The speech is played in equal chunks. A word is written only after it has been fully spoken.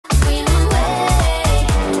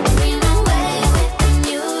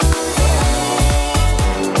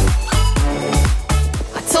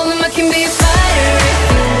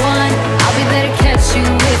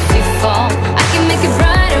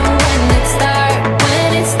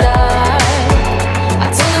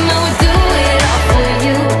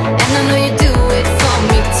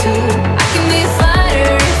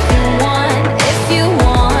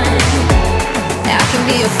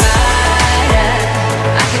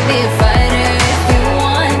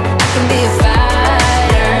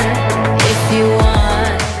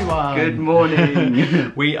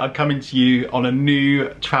morning. We are coming to you on a new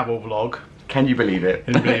travel vlog. Can you believe it?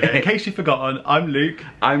 Can you believe it? In case you've forgotten, I'm Luke.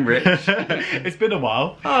 I'm Rich. It's been a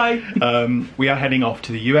while. Hi. We are heading off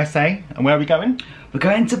to the USA. And where are we going? We're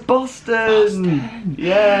going to Boston.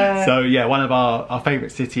 Yeah. So yeah, one of our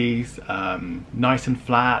favourite cities. Nice and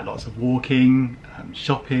flat, lots of walking,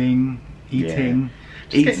 shopping, eating.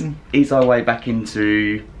 Yeah. Ease our way back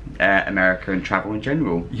into America and travel in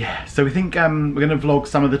general. Yeah, so we think we're going to vlog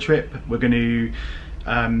some of the trip. We're going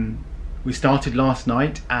to, we started last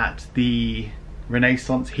night at the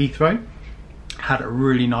Renaissance Heathrow. Had a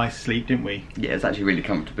really nice sleep, didn't we? Yeah, it's actually really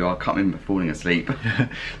comfortable. I can't remember falling asleep.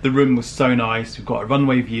 The room was so nice. We've got a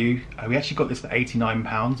runway view. We actually got this for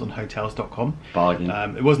 £89 on hotels.com. Bargain.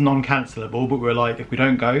 It was non-cancelable, but we were like, if we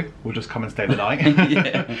don't go, we'll just come and stay the night.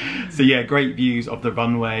 Yeah. So yeah, great views of the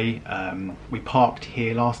runway. We parked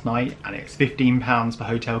here last night and it's £15 for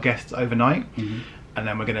hotel guests overnight. And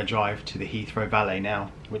then we're going to drive to the Heathrow Valet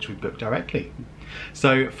now, which we booked directly.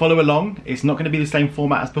 So follow along. It's not going to be the same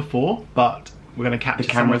format as before, but we're going to capture the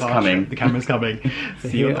camera's coming. The camera's coming. So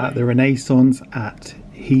here at the Renaissance at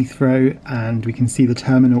Heathrow, and we can see the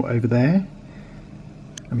terminal over there,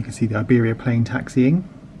 and we can see the Iberia plane taxiing,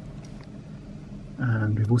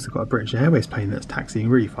 and we've also got a British Airways plane that's taxiing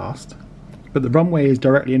really fast. But the runway is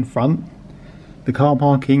directly in front. The car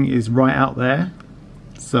parking is right out there,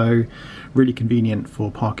 so really convenient for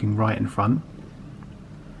parking right in front,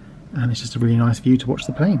 and it's just a really nice view to watch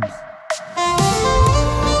the planes.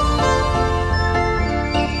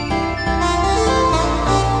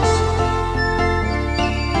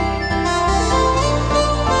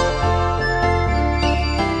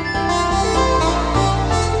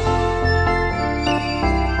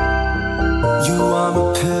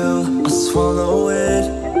 Swallow it,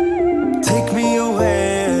 take me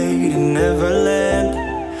away to Neverland,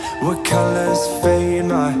 where colors fade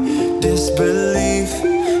my disbelief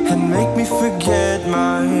and make me forget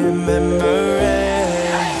my memories.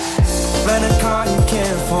 Rent a car you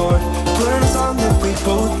can't afford, put on a song that we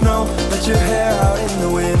both know, let your hair out in the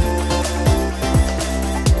wind,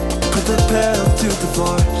 put the pedal to the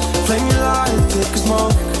floor, flame your light, take a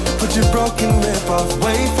smoke, put your broken lip off,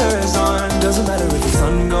 wafers on. Doesn't matter if the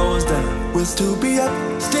sun goes down, we'll still be up,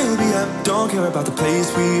 still be up. Don't care about the place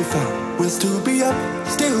we found, we'll still be up,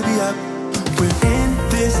 still be up. We're in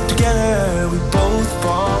this together, we both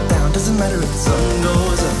fall down. Doesn't matter if the sun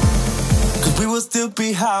goes up, cause we will still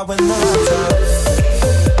be high when the lights out.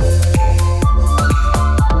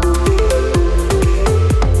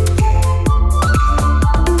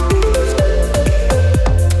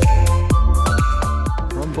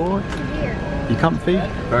 You comfy?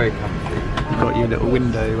 Very comfy. You've got your little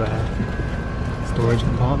window storage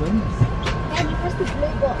compartment. Yeah, you press the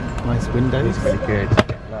blue button. Nice windows. It's really good.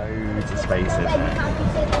 Loads of space in there.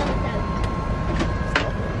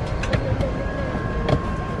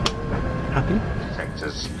 Happy?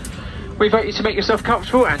 Sectors. We invite you to make yourself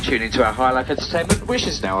comfortable and tune into our high life entertainment, which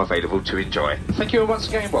is now available to enjoy. Thank you, and once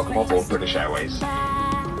again, welcome on board British Airways.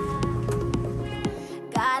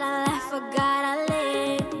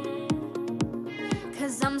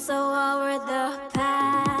 I'm so over the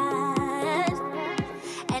past,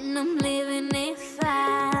 and I'm living it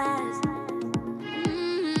fast.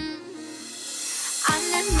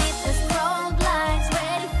 Underneath the strobe lights,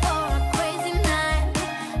 ready for a crazy night.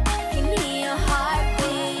 I can hear your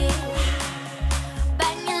heartbeat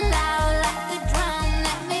banging loud like the drum.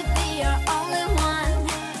 Let me be your only one.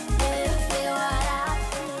 Do you feel what I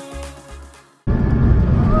feel?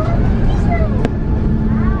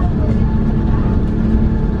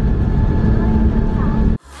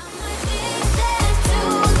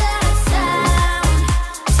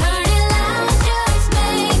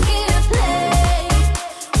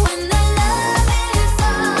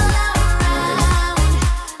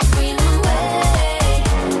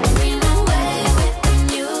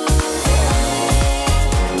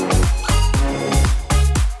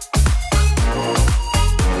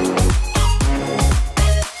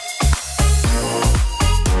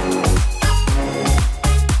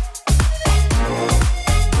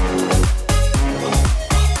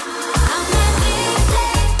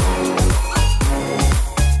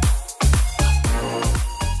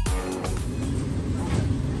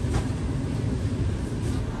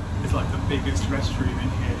 It's like the biggest restroom in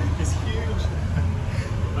here. It's huge.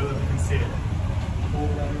 I don't know if you can see it.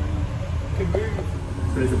 You can move.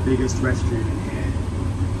 So there's the biggest restroom in here.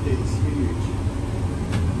 It's huge.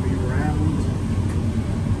 Move around.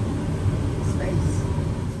 Space.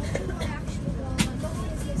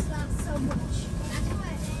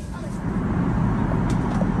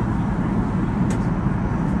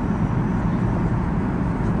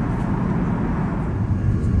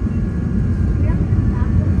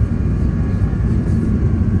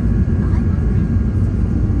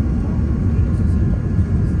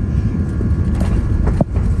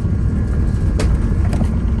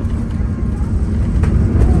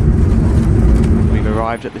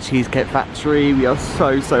 arrived at the Cheesecake Factory. We are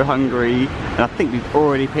so hungry, and I think we've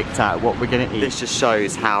already picked out what we're gonna eat. This just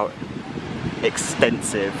shows how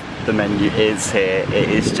extensive the menu is here. It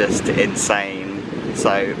is just insane.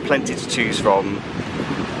 So plenty to choose from.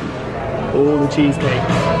 All the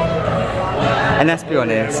cheesecakes. And let's be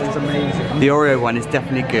honest, Amazing. the Oreo one is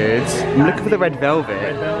definitely good. I'm looking for the red velvet.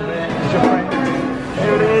 Red velvet. Is your friend?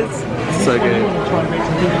 Here it is. So good. I'm trying to make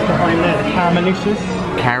some things behind there. The caramelicious.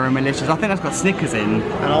 Caramelicious. I think that's got Snickers in.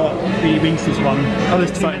 And I'll the Reese's one. I was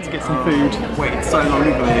excited to get some food. Waited so long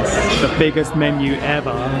for this. The biggest menu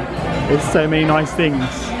ever. There's so many nice things,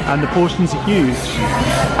 and the portions are huge.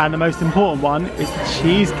 And the most important one is the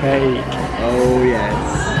cheesecake, Oh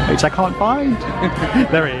yes. which I can't find.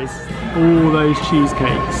 There it is. All those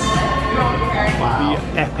cheesecakes. Wow.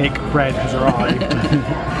 The epic bread has arrived.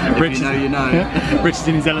 If you know, you know. Rich is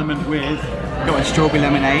in his element with. Got a strawberry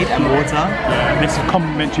lemonade and water. Yeah, this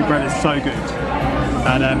complimentary bread is so good.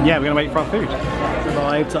 And yeah, we're gonna wait for our food.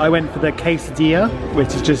 Arrived. I went for the quesadilla,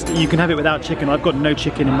 which is just, you can have it without chicken. I've got no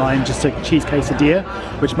chicken in mine, just a cheese quesadilla,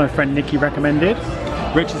 which my friend Nikki recommended.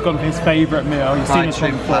 Rich has gone for his favourite meal. You've seen Fried this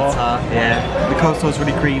shrimp one before. platter. Yeah. The coleslaw's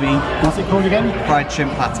really creamy. What's it called again? Fried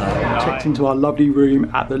shrimp platter. Checked into our lovely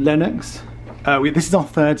room at the Lennox. This is our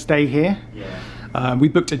third stay here. Yeah. We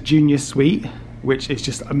booked a junior suite, which is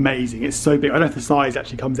just amazing. It's so big. I don't know if the size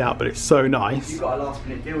actually comes out, but it's so nice. You got a last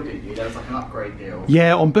minute deal, didn't you? There was like an upgrade deal.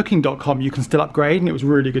 Yeah, on booking.com you can still upgrade, and it was a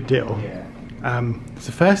really good deal. Yeah.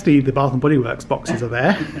 So firstly, the Bath & Body Works boxes are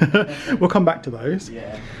there. We'll come back to those.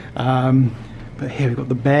 Yeah. But here we've got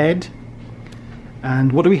the bed.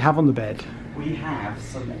 And what do we have on the bed? We have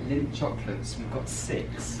some Lindt chocolates. We've got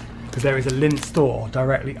 6. Because there is a Lindt store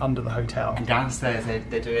directly under the hotel. And downstairs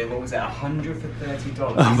they're doing, what was it, 100 for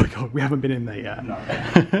 $30? Oh my god, we haven't been in there yet. No.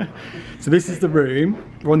 So this is the room.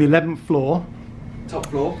 We're on the 11th floor. Top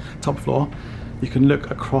floor. Top floor. You can look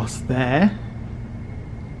across there.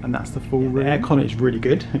 And that's the full room. The aircon is really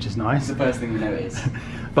good, which is nice. It's the first thing we noticed.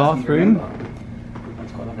 Bathroom.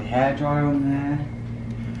 It's got a lovely hairdryer on there.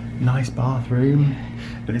 Nice bathroom.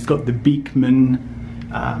 And it's got the Beekman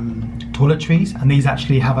toiletries, and these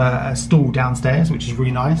actually have a stool downstairs, which is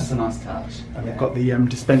really nice. That's a nice touch. And they've got the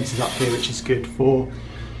dispensers up here, which is good for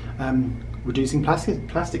reducing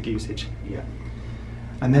plastic usage. Yeah.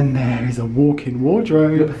 And then there is a walk-in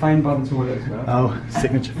wardrobe. You've got the phone by the toilet as well. Oh,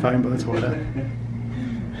 signature phone by the toilet.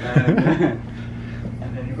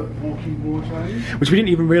 And then you've got the walk-in wardrobe. Which we didn't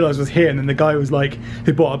even realise was here, and then the guy was like,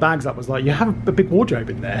 who brought our bags up, was like, you have a big wardrobe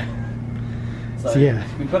in there. So yeah.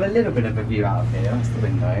 We've got a little bit of a view out of here, that's the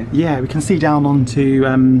window. Yeah, we can see down onto, I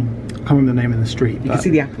can't remember the name of the street. You can see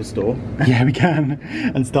the Apple store. Yeah, we can.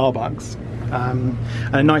 And Starbucks. And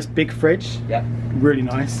a nice big fridge. Yeah. Really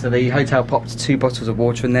nice. So the hotel popped 2 bottles of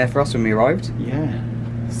water in there for us when we arrived. Yeah.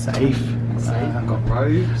 Safe. I've got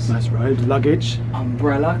robes. Nice robes, luggage.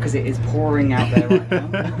 Umbrella, because it is pouring out there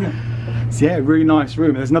right now. So yeah, really nice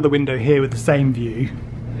room. There's another window here with the same view.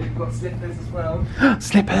 We've got slippers as well.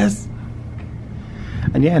 Slippers!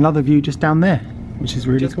 And yeah, another view just down there, which is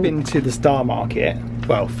really cool. Been to the Star Market.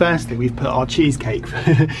 Well, firstly, we've put our cheesecake.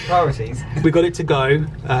 Priorities. We got it to go.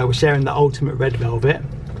 We're sharing the ultimate red velvet.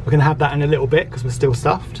 We're going to have that in a little bit because we're still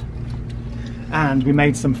stuffed. And we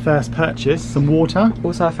made some first purchase, some water.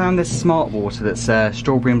 Also, I found this smart water that's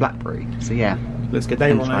strawberry and blackberry. So yeah, let's get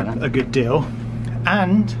they on a good deal.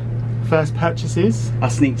 And first purchases. I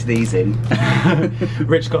sneaked these in.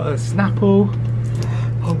 Rich got a Snapple.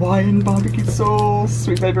 Hawaiian barbecue sauce,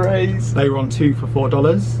 sweet baby rays. They were on 2 for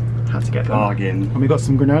 $4. Had to get them. Bargain. And we got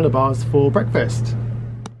some granola bars for breakfast.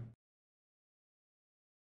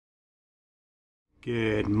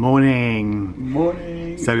 Good morning.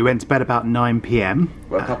 Morning. So we went to bed about 9 PM.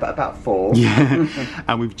 Woke up at about 4. Yeah.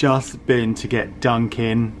 And we've just been to get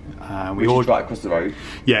Dunkin'. We ordered right across the road.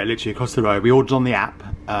 Yeah, literally across the road. We ordered on the app,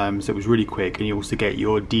 so it was really quick, and you also get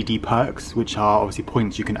your DD perks, which are obviously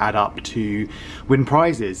points you can add up to win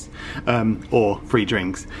prizes or free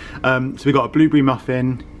drinks. So we got a blueberry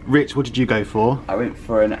muffin. Rich, what did you go for? I went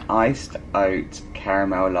for an iced oat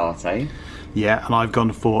caramel latte. Yeah, and I've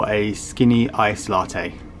gone for a skinny iced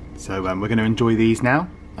latte. So we're going to enjoy these now.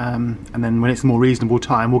 And then when it's a more reasonable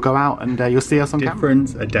time, we'll go out and you'll see us on camera.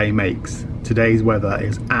 Difference a day makes. Today's weather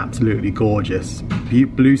is absolutely gorgeous.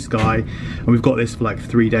 Blue sky, and we've got this for like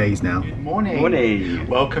 3 days now. Good morning. Morning.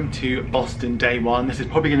 Welcome to Boston day 1. This is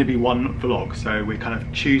probably going to be one vlog. So we're kind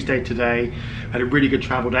of Tuesday today. Had a really good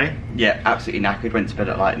travel day. Yeah, absolutely knackered. Went to bed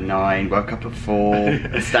at like 9, woke up at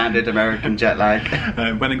 4. Standard American jet lag.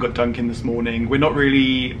 Went and got Dunkin' this morning. We didn't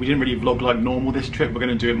really vlog like normal this trip. We're going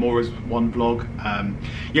to do it more as one vlog.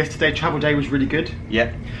 Yesterday travel day was really good.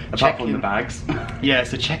 Yeah, apart from the bags. Yeah,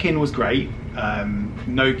 so check-in was great.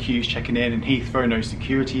 no queues checking in Heathrow, no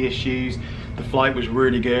security issues. The flight was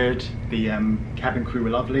really good. The cabin crew were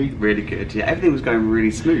lovely. Really good, yeah. Everything was going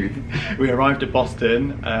really smooth. We arrived at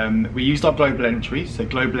Boston. We used our global entry. So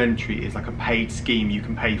global entry is like a paid scheme you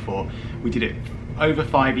can pay for. We did it over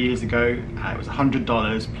 5 years ago. It was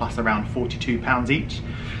 $100 plus around £42 each.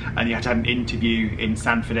 And you had to have an interview in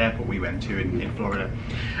Sanford Airport we went to in Florida.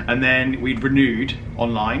 And then we'd renewed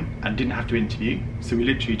online and didn't have to interview. So we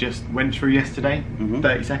literally just went through yesterday,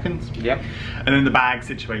 30 seconds. Yep. And then the bag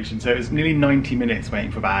situation. So it was nearly 90 minutes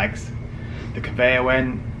waiting for bags. The conveyor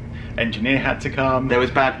went, engineer had to come. There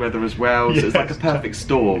was bad weather as well, so it was like a perfect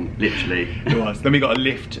storm, literally. It was. Then we got a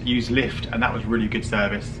lift, used Lyft, and that was really good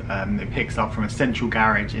service. It picks up from a central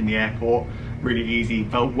garage in the airport, really easy,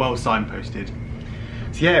 well signposted.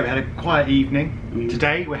 So yeah, we had a quiet evening.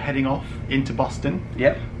 Today we're heading off into Boston.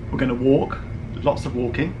 Yep. We're going to walk, lots of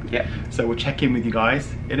walking. Yep. So we'll check in with you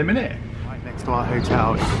guys in a minute. Right next to our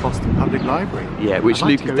hotel is the Boston Public Library. Yeah, which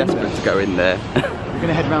Luke is desperate to go in there. We're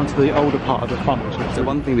going to head around to the older part of the front. So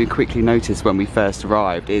one thing we quickly noticed when we first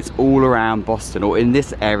arrived is all around Boston, or in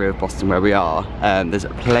this area of Boston where we are, there's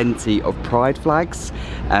plenty of pride flags.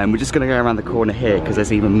 We're just going to go around the corner here because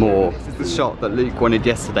there's even more. This is the shot that Luke wanted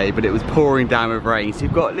yesterday, but it was pouring down with rain. So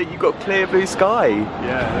you've got clear blue sky.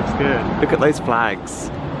 Yeah, that's good. Look at those flags.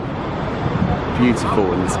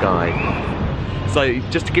 Beautiful in the sky. So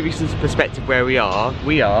just to give you some perspective where we are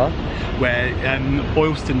where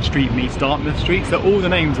Boylston Street meets Dartmouth Street. So all the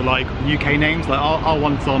names are like UK names, like our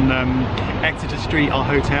one's on Exeter Street, our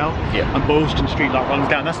hotel, and Boylston Street like runs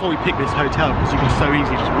down. That's why we picked this hotel, because you can so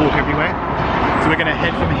easily just walk everywhere. So we're going to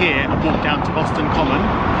head from here and walk down to Boston Common,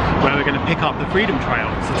 where we're going to pick up the Freedom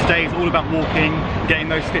Trail. So today is all about walking, getting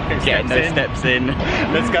those steps in.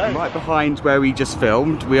 Let's go. Right behind where we just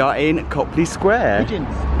filmed, we are in Copley Square.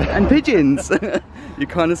 Pigeons. And pigeons. You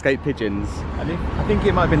can't escape pigeons. I think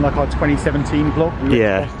it might have been like our 2017 vlog. We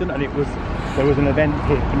went to Boston, and there was an event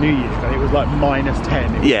here for New Year's, and it was like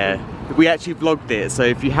 -10. Yeah. We actually vlogged it, so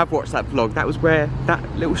if you have watched that vlog, that was where that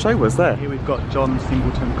little show was there. Here we've got John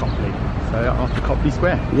Singleton Copley, so after Copley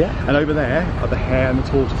Square. Yeah. And over there are the hare and the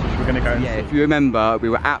tortoise, which we're going to go and see. If you remember, we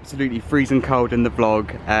were absolutely freezing cold in the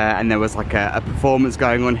vlog, and there was like a performance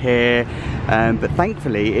going on here, but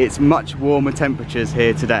thankfully it's much warmer temperatures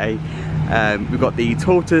here today. We've got the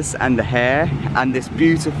tortoise and the hare, and this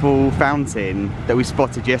beautiful fountain that we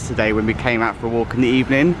spotted yesterday when we came out for a walk in the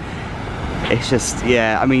evening. It's just,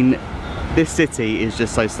 yeah, I mean, this city is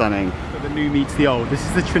just so stunning. The new meets the old. This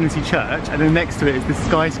is the Trinity Church, and then next to it is the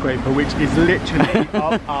skyscraper, which is literally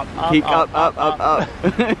up.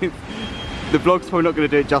 The vlog's probably not going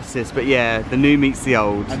to do it justice, but yeah, the new meets the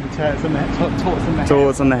old. And the tortoise on the hare.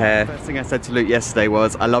 Tortoise on the hare. First thing I said to Luke yesterday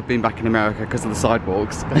was, I love being back in America because of the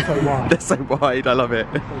sidewalks. They're so wide. They're so wide, I love it.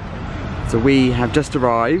 So we have just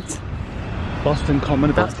arrived. Boston Common,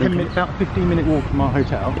 about 15-minute walk from our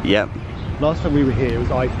hotel. Yep. Last time we were here, it was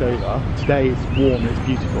iced over. Today it's warm and it's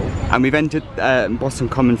beautiful. And we've entered Boston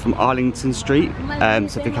Common from Arlington Street.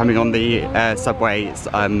 So if you're coming on the subway, it's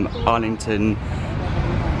Arlington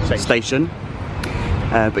Station.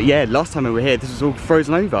 But yeah, last time we were here, this was all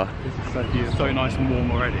frozen over. This is so beautiful. So nice and warm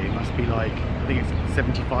already. It must be like, I think it's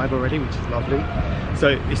 75 already, which is lovely.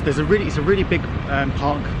 So it's a really big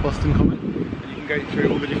park, Boston Common. And you can go through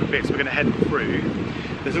all the different bits. We're going to head through.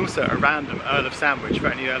 There's also a random Earl of Sandwich for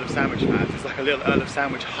any Earl of Sandwich fans. There's like a little Earl of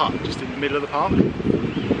Sandwich hut just in the middle of the park.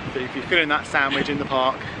 So if you're feeling that sandwich in the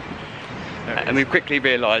park. And we've quickly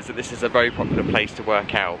realised that this is a very popular place to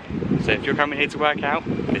work out. So if you're coming here to work out,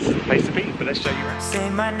 this is the place to be. But let's show you around. Say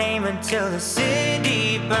my name until the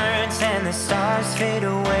city burns and the stars fade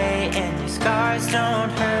away and your scars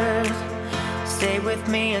don't hurt. Stay with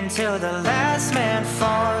me until the last man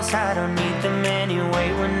falls. I don't need them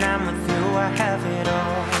anyway. When I'm with you, I have it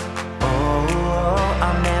all. Oh,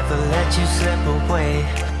 I'll never let you slip away.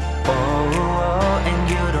 Oh, and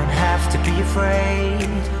you don't have to be afraid.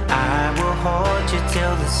 I will hold you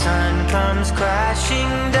till the sun comes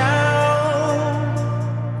crashing down.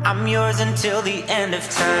 I'm yours until the end of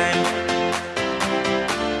time.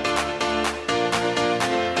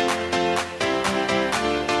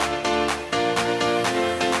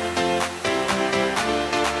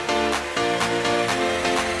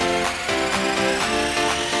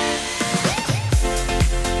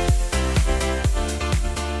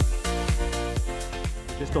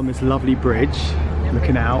 Just on this lovely bridge,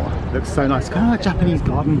 looking out, looks so nice. Kind of like Japanese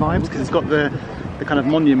garden vibes, because it's got the kind of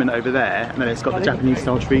monument over there, and then it's got the Japanese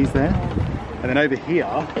style trees there. And then over here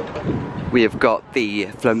we have got the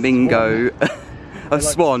flamingo,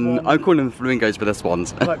 swan. I'm calling them flamingos, but they're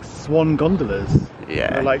swans. They're like swan gondolas.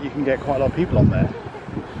 Yeah. Like you can get quite a lot of people on there.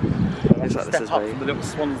 There's looks like this step is up very... from the little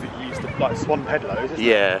swans that you used to, like swan pedlos, isn't it?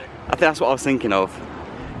 Yeah, I think that's what I was thinking of.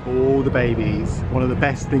 All the babies. One of the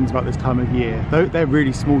best things about this time of year. They're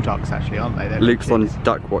really small ducks actually, aren't they? They're Luke's on kids.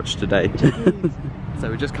 duck watch today. So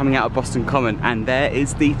we're just coming out of Boston Common and there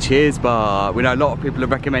is the Cheers Bar. We know a lot of people have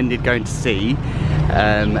recommended going to see.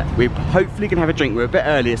 We're hopefully going to have a drink. We're a bit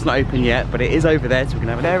early, it's not open yet, but it is over there, so we can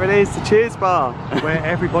have it. There it is, the Cheers Bar. Where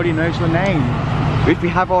everybody knows your name. Which we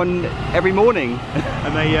have on every morning.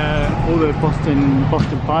 And they, all the Boston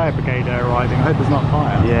Fire Brigade are arriving. I hope there's not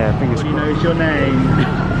fire. Yeah, fingers crossed. Everybody knows your name.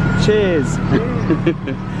 Cheers!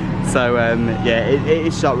 So yeah, it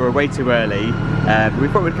is shut, we're way too early. But we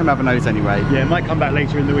thought we'd come have a nose anyway. Yeah, it might come back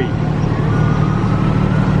later in the week.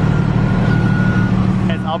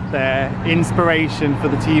 And up there, inspiration for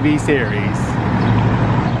the TV series.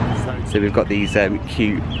 So we've got these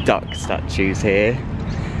cute duck statues here.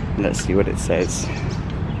 Let's see what it says.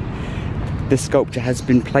 This sculpture has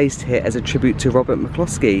been placed here as a tribute to Robert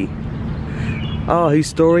McCloskey, whose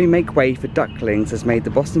story Make Way for Ducklings has made the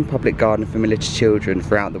Boston Public Garden familiar to children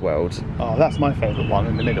throughout the world. Oh, that's my favourite one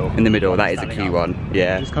in the middle. In the middle, that is a key one,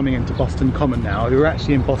 yeah. Just coming into Boston Common now. We were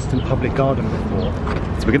actually in Boston Public Garden before.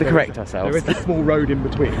 So we're going to correct ourselves. There is a small road in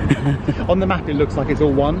between. On the map it looks like it's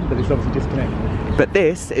all one, but it's obviously disconnected. But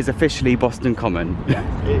this is officially Boston Common.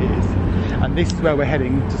 Yeah, it is. And this is where we're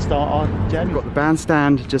heading to start our journey. We've got the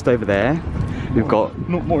bandstand just over there. We've got...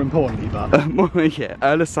 Not more importantly, but... yeah,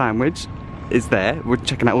 Earl Sandwich is there. We're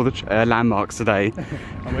checking out all the landmarks today.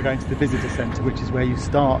 And we're going to the visitor centre, which is where you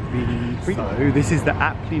start the free. So this is the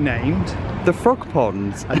aptly named... The Frog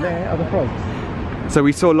Ponds. And there are the frogs. So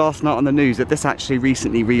we saw last night on the news that this actually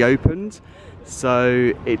recently reopened.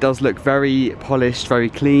 So it does look very polished, very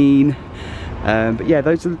clean. But yeah,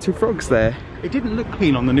 those are the two frogs there. It didn't look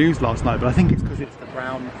clean on the news last night, but I think it's because it's the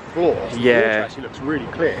brown floor. So yeah. The water actually looks really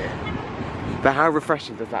clear. But how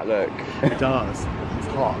refreshing does that look? It does. It's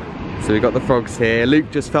hot. So we've got the frogs here.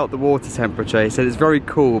 Luke just felt the water temperature. He said it's very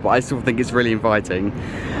cool, but I still think it's really inviting.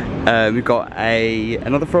 We've got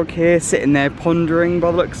another frog here sitting there pondering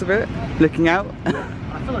by the looks of it, looking out.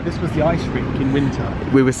 I feel like this was the ice rink in winter.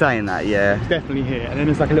 We were saying that, yeah. It's definitely here. And then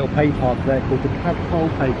there's like a little play park there called the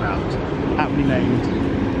Cadpole Playground, aptly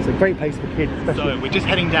named. It's a great place for kids. So we're just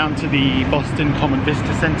heading down to the Boston Common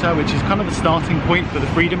Visitor Centre, which is kind of the starting point for the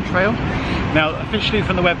Freedom Trail. Now, officially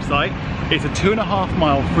from the website, it's a 2.5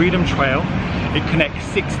 mile Freedom Trail. It connects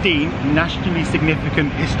 16 nationally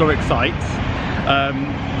significant historic sites.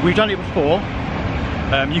 We've done it before.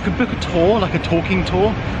 You can book a tour, like a talking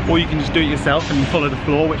tour, or you can just do it yourself and follow the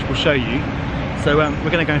floor, which we'll show you. So we're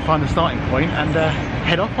going to go and find the starting point and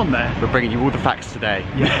head off on there. We're bringing you all the facts today.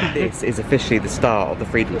 Yeah. This is officially the start of the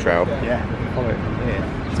Freedom Trail. Yeah, we're going to follow it from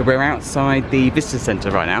here. So we're outside the Visitor Centre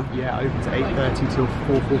right now. Yeah, open to 8:30 till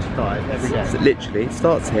 4:45 every day. So literally, it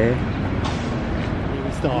starts here. Here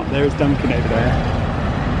we start. There is Duncan over there.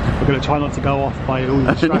 We're going to try not to go off by all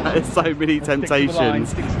the distractions. There's so many temptations.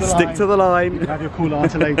 Stick to the line. Have your cool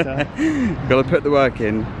answer later. Gotta put the work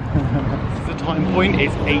in. The time point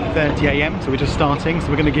is 8:30 AM, so we're just starting. So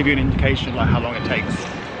we're going to give you an indication of like how long it takes.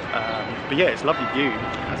 But yeah, it's a lovely view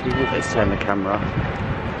as we walk. Let's turn the camera.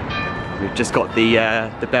 We've just got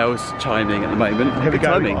the bells chiming at the moment. Here we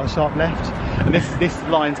go. We've got our sharp left, and this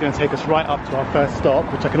line's going to take us right up to our first stop,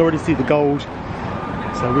 which I can already see the gold.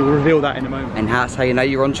 So we will reveal that in a moment. And that's how you know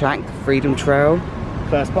you're on track, the Freedom Trail.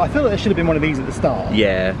 First, but I feel like there should have been one of these at the start.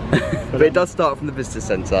 Yeah, but it does start from the Visitor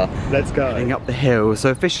Centre. Let's go. Heading up the hill.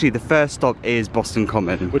 So officially the first stop is Boston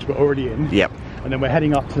Common. Which we're already in. Yep. And then we're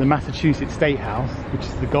heading up to the Massachusetts State House, which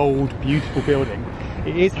is the gold, beautiful building.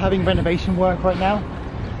 It is having renovation work right now.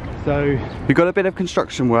 So we've got a bit of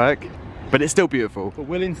construction work, but it's still beautiful. But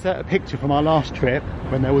we'll insert a picture from our last trip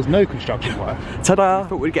when there was no construction work. Ta-da! I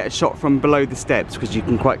thought we'd get a shot from below the steps because you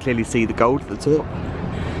can quite clearly see the gold at the top.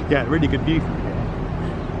 Yeah, really good view from here.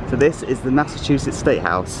 So this is the Massachusetts State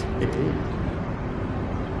House.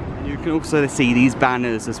 You can also see these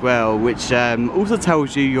banners as well, which also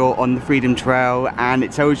tells you you're on the Freedom Trail, and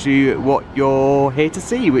it tells you what you're here to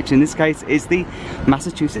see, which in this case is the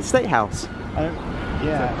Massachusetts State House.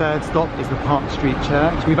 Yeah. So third stop is the Park Street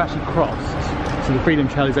Church. We've actually crossed, so the Freedom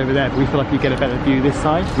Trail is over there, but we feel like we get a better view this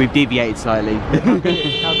side. We've deviated slightly. How good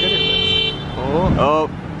is it? Oh.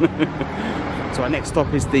 So our next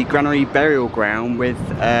stop is the Granary Burial Ground,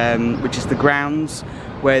 which is the grounds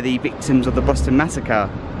where the victims of the Boston Massacre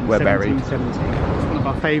were buried. 1770. One of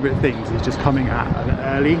our favourite things is just coming out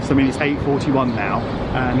early. So I mean it's 8:41 now,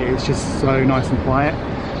 and it's just so nice and quiet.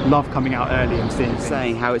 Love coming out early and seeing things.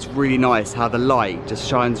 Saying how it's really nice how the light just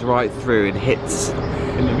shines right through and hits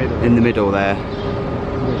in the middle. In the middle there.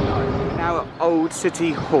 Really nice. Now got Old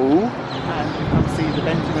City Hall. And you can see the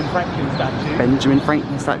Benjamin Franklin statue. Benjamin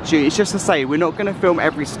Franklin statue. It's just to say, we're not going to film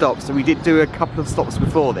every stop, so we did do a couple of stops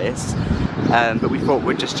before this, but we thought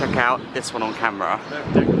we'd just check out this one on camera.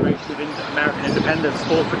 Declaration of American Independence,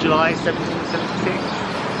 4th of July, 1776.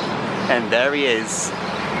 And there he is.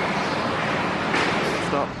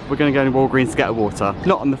 Stop. We're going to go to Walgreens to get a water.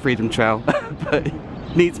 Not on the Freedom Trail, but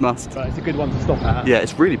needs must. But it's a good one to stop at. Yeah,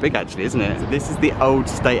 it's really big actually, isn't it? So this is the old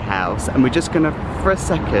State House, and we're just gonna, for a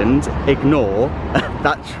second, ignore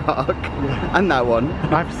that truck and that one.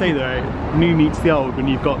 I have to say though, new meets the old when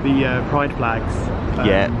you've got the pride flags.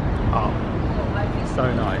 Yeah. Up.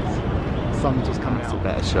 So nice. Sun's just coming That's a out.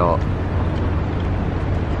 better shot.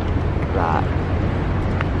 Look at that.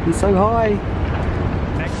 It's so high.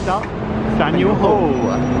 Next up, Faneuil Hall.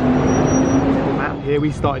 Map here,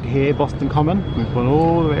 we started here, Boston Common. We've gone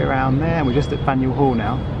all the way around there, and we're just at Faneuil Hall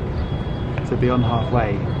now. So beyond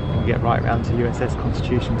halfway, we'll get right round to USS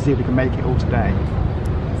Constitution. We'll see if we can make it all today.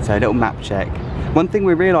 So a little map check. One thing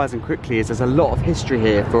we're realising quickly is there's a lot of history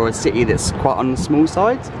here for a city that's quite on the small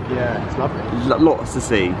side. Yeah, it's lovely. Lots to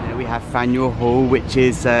see. We have Faneuil Hall, which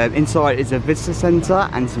is inside is a visitor centre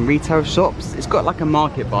and some retail shops. It's got like a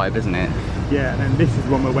market vibe, isn't it? Yeah, and then this is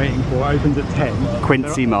one we're waiting for. It opens at 10.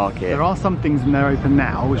 Quincy Market. There are some things in there open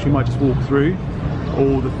now, which we might just walk through.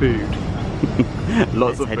 All the food.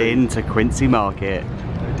 Lots of head into Quincy Market.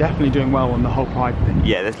 They're definitely doing well on the whole pride thing.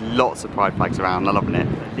 Yeah, there's lots of pride flags around. I'm loving it.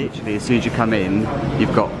 Literally, as soon as you come in,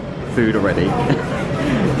 you've got food already.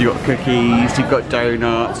 You've got cookies, you've got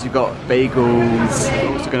donuts, you've got bagels.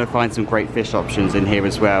 You're also going to find some great fish options in here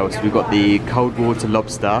as well. So we've got the cold water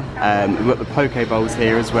lobster. We've got the poke bowls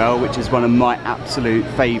here as well, which is one of my absolute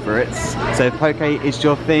favourites. So if poke is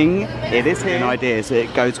your thing, it is here. An idea, so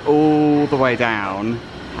it goes all the way down.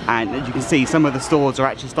 And as you can see, some of the stores are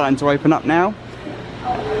actually starting to open up now.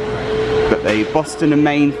 Got the Boston and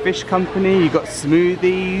Maine Fish Company, you've got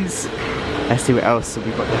smoothies. Let's see what else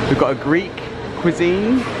we've got. We've got a Greek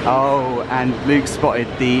cuisine. Oh, and Luke spotted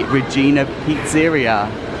the Regina Pizzeria.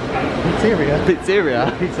 Pizzeria?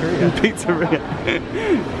 Pizzeria? Pizzeria. Pizzeria.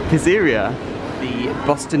 Pizzeria. The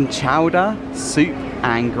Boston Chowder, soup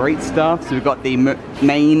and great stuff. So we've got the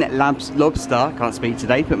Maine lobster, can't speak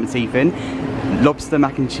today, put my teeth in. Lobster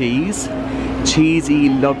mac and cheese, cheesy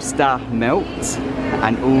lobster melt,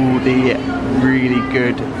 and all the really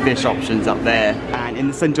good fish options up there. And in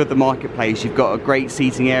the centre of the marketplace, you've got a great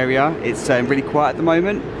seating area. It's really quiet at the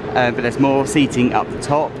moment, but there's more seating up the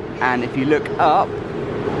top. And if you look up,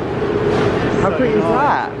 how pretty is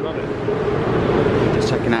that? Love it. Just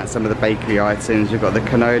checking out some of the bakery items. We've got the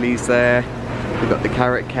cannolis there, we've got the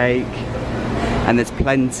carrot cake, and there's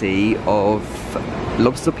plenty of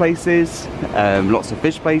lobster places, lots of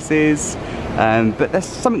fish places. But there's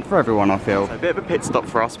something for everyone, I feel. So a bit of a pit stop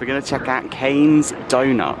for us. We're going to check out Kane's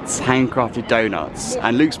Donuts, handcrafted donuts.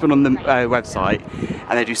 And Luke's been on the website,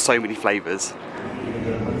 and they do so many flavours.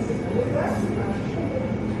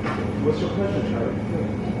 What's your pleasure, Charlie?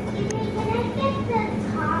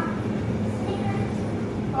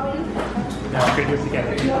 Now we're going to do it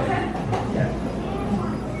together. Yeah.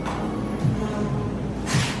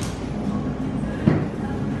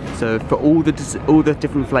 So for all the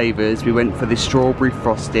different flavours, we went for the strawberry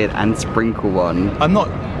frosted and sprinkle one. I'm not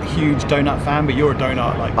a huge donut fan, but you're a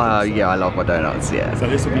donut like me, Yeah, I love my donuts, yeah. so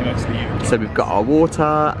this will be mostly you. So we've got our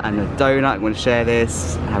water and a donut. I'm going to share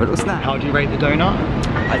this, have a little snack. How do you rate the donut?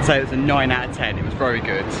 I'd say it was a 9 out of 10. It was very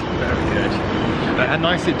good. Very good. A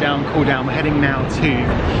nice sit down, cool down. We're heading now to,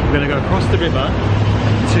 we're going to go across the river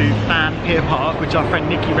to Fan Pier Park, which our friend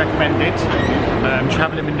Nikki recommended.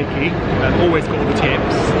 Travelling with Nikki, always got all the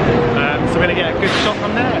tips. So we're going to get a good shot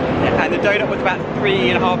from there. And the donut was about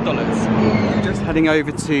 $3.50. Just heading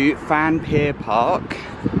over to Fan Pier Park.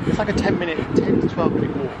 It's like a 10 to 12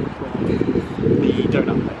 minute walk from the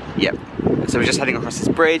donut place. Yep. So we're just heading across this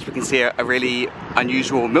bridge. We can see a really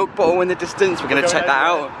unusual milk bottle in the distance. We're going to check that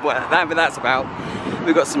out. Whatever that's about.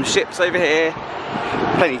 We've got some ships over here.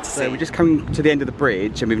 Plenty to see. So we're just coming to the end of the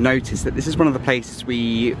bridge, and we've noticed that this is one of the places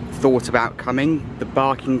we thought about coming, the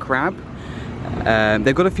Barking Crab.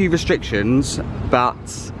 They've got a few restrictions,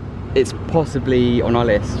 but it's possibly on our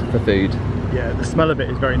list for food. Yeah, the smell of it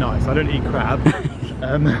is very nice. I don't eat crab.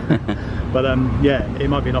 But yeah, it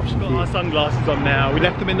might be an option for you. Got our sunglasses on now. We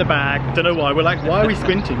left them in the bag. Don't know why. We're like, why are we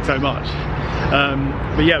squinting so much?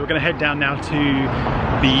 But yeah, we're going to head down now to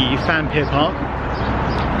the Fan Pier Park,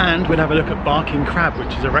 and we'll have a look at Barking Crab,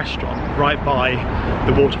 which is a restaurant right by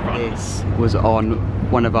the waterfront. This was on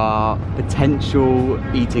one of our potential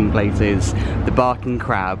eating places, the Barking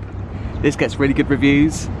Crab. This gets really good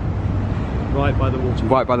reviews. Right by the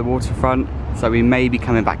waterfront. Right by the waterfront, so we may be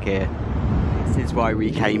coming back here. This is why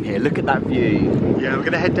we came here. Look at that view. Yeah, we're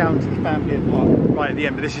going to head down to the Fan Pier Park right at the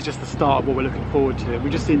end, but this is just the start of what we're looking forward to.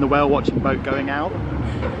 We've just seen the whale watching boat going out.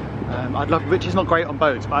 I'd love, which is not great on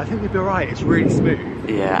boats, but I think we'd be alright. It's really smooth.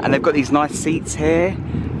 Yeah, and they've got these nice seats here.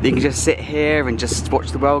 You can just sit here and just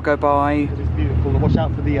watch the whale go by. It is beautiful. Watch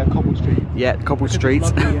out for the cobbled street. Yeah, cobbled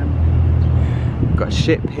streets. Got a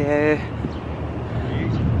ship here.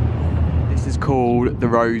 This is called the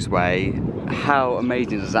Roseway. How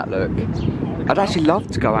amazing does that look? I'd actually love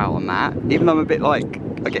to go out on that, even though I'm a bit like,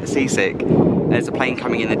 I get seasick. There's a plane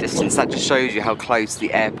coming in the distance. That just shows you how close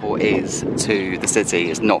the airport is to the city.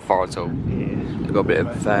 It's not far at all. We've got a bit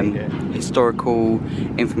of historical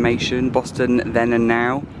information. Boston then and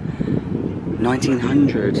now.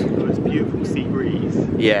 1900. It's beautiful sea breeze.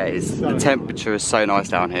 Yeah, the temperature is so nice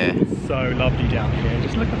down here. So lovely down here.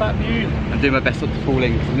 Just look at that view. I'm doing my best not to fall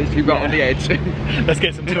in because I'm literally right on the edge. Let's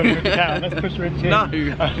get some 200 down. Let's push her in. No.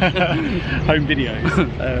 Home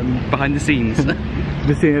videos. Behind the scenes.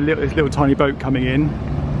 We're seeing this little tiny boat coming in,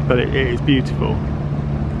 but it is beautiful.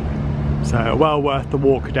 So well worth the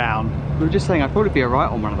walk down. We were just saying I'd probably be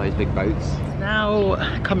alright on one of those big boats. It's now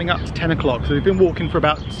coming up to 10 o'clock, so we've been walking for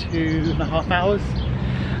about 2.5 hours.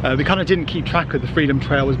 We kind of didn't keep track of the Freedom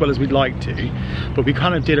Trail as well as we'd like to, but we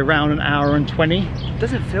kind of did around 1 hour and 20. It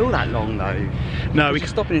doesn't feel that long though. No, we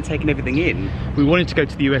just stopping and taking everything in. We wanted to go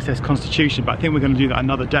to the USS Constitution, but I think we're going to do that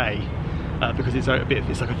another day because it's like a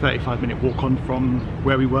 35-minute walk on from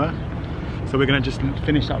where we were. So we're going to just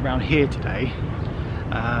finish up around here today.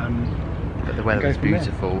 But the weather is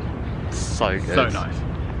beautiful. So good. So nice.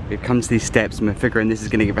 We've come to these steps and we're figuring this is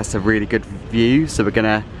going to give us a really good view, so we're going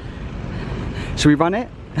to... Should we run it?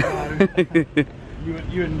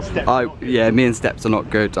 You and Steps. Yeah, me and Steps are not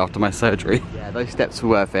good after my surgery. Yeah, those steps were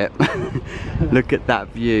worth it. Look at that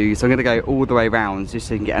view. So I'm going to go all the way around just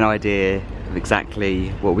so you can get an idea of exactly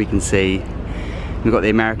what we can see. We've got the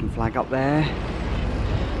American flag up there.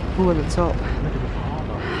 Oh, at the top.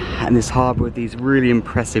 And this harbour with these really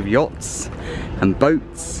impressive yachts and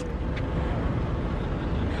boats.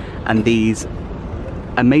 And these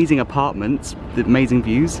amazing apartments, the amazing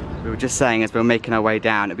views. We were just saying as we were making our way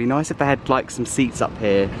down, it'd be nice if they had like some seats up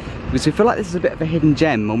here, because we feel like this is a bit of a hidden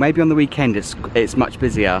gem, or maybe on the weekend it's much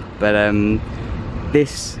busier, but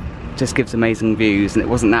this just gives amazing views, and it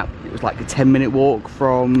wasn't that, it was like a 10-minute walk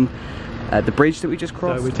from the bridge that we just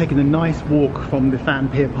crossed. So we're taking a nice walk from the Fan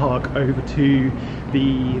Pier Park over to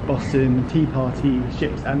the Boston Tea Party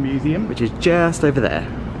Ships and Museum, which is just over there.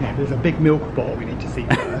 Yeah, there's a big milk bottle we need to see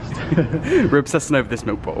first. We're obsessing over this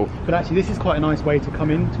milk bottle. But actually this is quite a nice way to come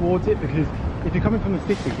in towards it, because if you're coming from the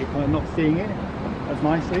city you're kind of not seeing it as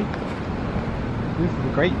nicely. This is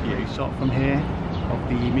a great view shot from here of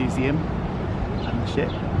the museum and the ship.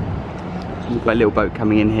 We've got a little boat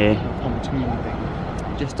coming in here. Pontoon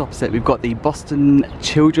thing. Just opposite we've got the Boston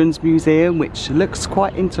Children's Museum, which looks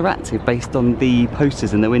quite interactive based on the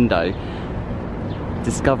posters in the window.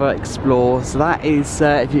 Discover, explore. So that is,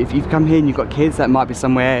 if you've come here and you've got kids, that might be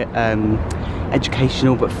somewhere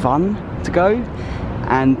educational but fun to go.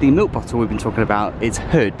 And the milk bottle we've been talking about is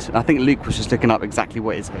Hood. I think Luke was just looking up exactly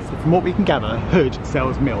what it is. So from what we can gather, Hood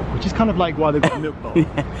sells milk, which is kind of like why they've got a milk bottle.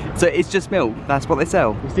 Yeah. So it's just milk, that's what they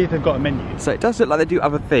sell. We'll see if they've got a menu. So it does look like they do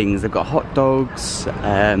other things. They've got hot dogs,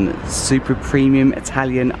 super premium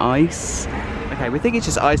Italian ice. Okay, we think it's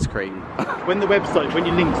just ice cream. When you link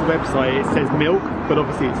to the website, it says milk, but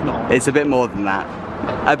obviously it's not. It's a bit more than that.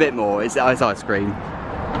 A bit more, it's ice cream.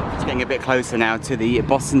 Just getting a bit closer now to the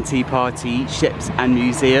Boston Tea Party Ships and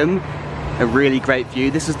Museum. A really great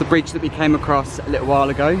view. This is the bridge that we came across a little while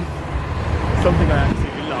ago. Something I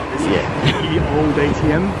absolutely love is ye old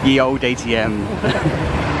ATM. Ye old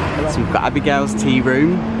ATM. So we've got Abigail's Tea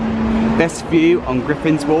Room. Best view on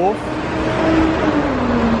Griffin's Wharf.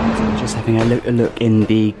 Just having a look in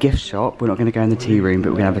the gift shop. We're not going to go in the tea room, but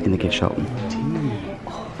we're going to have a look in the gift shop.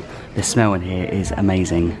 Oh, the smell in here is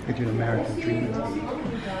amazing. They do an American dream tea.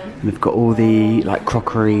 We've got all the like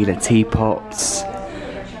crockery, the teapots,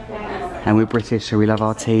 and we're British, so we love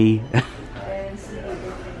our tea.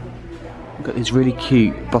 We've got these really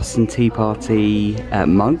cute Boston Tea Party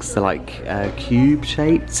mugs. They're like cube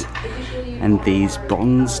shaped. And these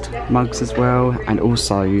bronzed mugs as well, and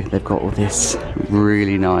also they've got all this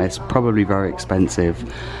really nice, probably very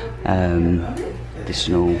expensive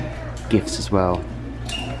additional gifts as well.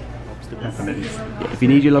 Lobster peppermints. Yeah, if you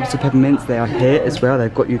need your lobster peppermints, they are here as well.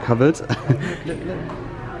 They've got you covered.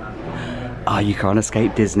 Ah, you can't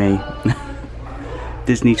escape Disney.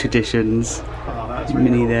 Disney traditions. Oh, that's Minnie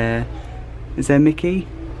really cool. there. Is there Mickey?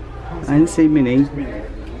 I didn't see Minnie.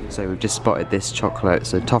 So we've just spotted this chocolate,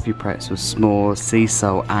 so toffee pretzel, s'mores, sea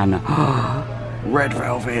salt, and Red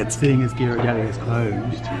velvet. Seeing as Ghirardelli is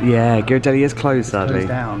closed. Yeah, Ghirardelli is closed, sadly. Closed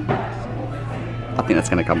down. I think that's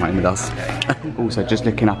going to come home with us. Also, just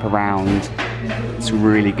looking up around, it's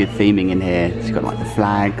really good theming in here. So you've got like the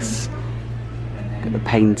flags, got the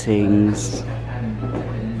paintings.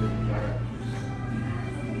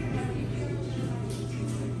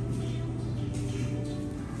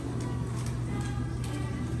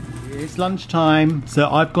 It's lunchtime, so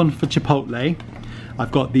I've gone for Chipotle.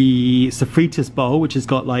 I've got the sofritas bowl, which has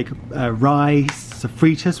got like rice,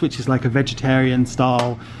 sofritas, which is like a vegetarian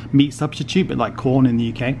style meat substitute, but like corn in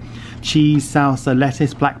the UK. Cheese, salsa,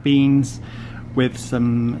 lettuce, black beans with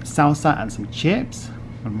some salsa and some chips.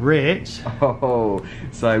 I'm rich. Oh,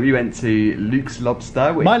 so we went to Luke's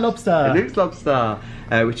Lobster. My lobster! Luke's Lobster,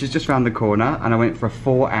 which is just around the corner, and I went for a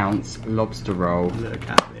 4-ounce lobster roll. Look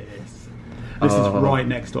at this. This is right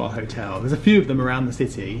next to our hotel. There's a few of them around the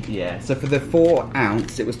city. Yeah, so for the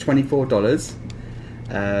 4-ounce, it was $24.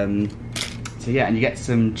 So yeah, and you get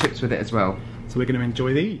some chips with it as well. So we're going to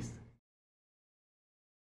enjoy these.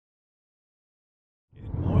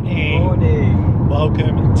 Good morning. Morning.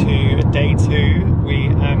 Welcome to day 2. We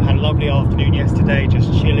had a lovely afternoon yesterday,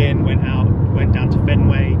 just chilling, went down to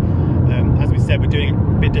Fenway. As we said, we're doing it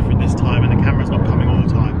a bit different this time, and the camera's not coming all the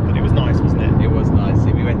time, but it was nice, wasn't it? It was nice.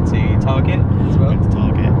 So we went to Target as well. Went to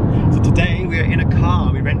Target. So today we are in a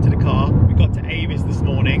car. We rented a car. We got to Avis this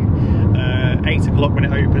morning, 8 o'clock when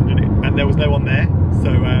it opened, and there was no one there. So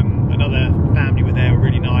another family were there, were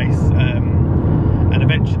really nice. And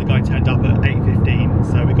eventually the guy turned up at 8:15,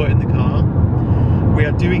 so we got in the car. We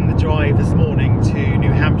are doing the drive this morning to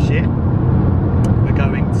New Hampshire. We're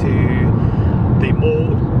going to the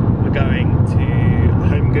mall. We're going to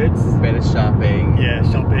Home Goods. Bit of shopping. Yeah,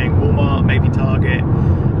 shopping, Walmart, maybe Target.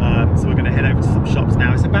 So we're going to head over to some shops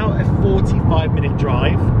now. It's about a 45-minute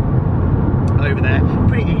drive over there.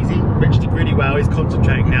 Pretty easy. Rich did really well. He's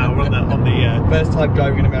concentrating now. We're on the First time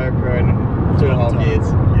driving in America in 2.5 years.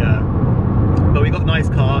 Yeah. But we got a nice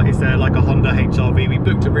car. It's like a Honda HRV. We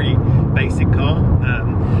booked a really basic car.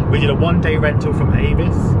 We did a 1-day rental from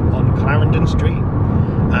Avis on Clarendon Street.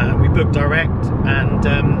 We booked direct, and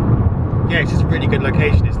yeah, it's just a really good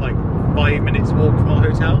location. It's like 5 minutes walk from our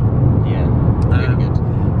hotel. Yeah, really good.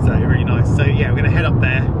 So really nice. So yeah, we're gonna head up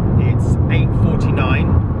there. It's 8:49.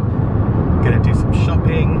 Gonna do some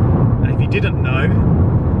shopping. And if you didn't know,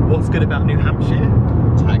 what's good about New Hampshire?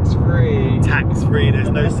 Tax-free. Tax-free. There's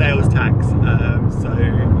no sales tax, so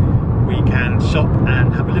we can shop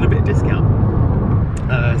and have a little bit of discount.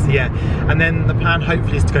 So yeah, and then the plan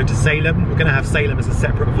hopefully is to go to Salem. We're going to have Salem as a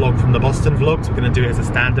separate vlog from the Boston vlogs. We're going to do it as a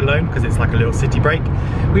standalone because it's like a little city break.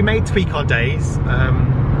 We may tweak our days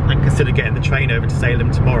and consider getting the train over to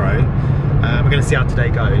Salem tomorrow. We're going to see how today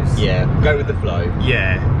goes. Yeah, go with the flow.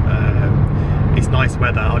 Yeah, it's nice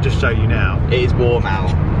weather. I'll just show you now. It is warm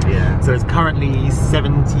out. Yeah. So it's currently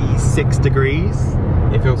 76 degrees.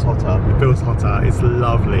 It feels hotter. It feels hotter. It's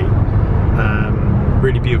lovely.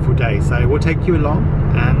 Really beautiful day. So we'll take you along,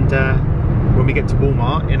 and when we get to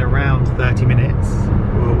Walmart in around 30 minutes,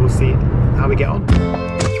 we'll see how we get on.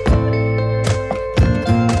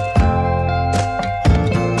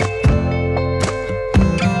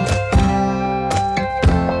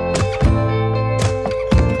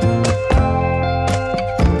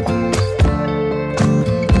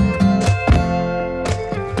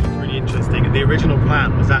 The original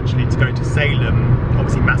plan was actually to go to Salem,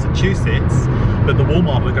 obviously Massachusetts, but the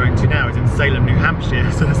Walmart we're going to now is in Salem, New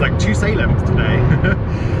Hampshire, so there's like 2 Salems today.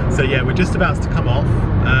 So yeah, we're just about to come off,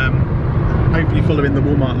 hopefully following the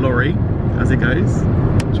Walmart lorry as it goes.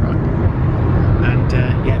 That's right. And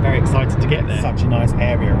yeah, very excited to get there. Such a nice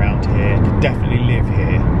area around here. Could definitely live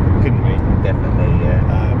here, couldn't we? Definitely,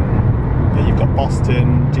 yeah. You've got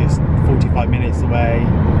Boston just 45 minutes away,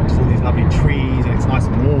 just all these lovely trees, and it's nice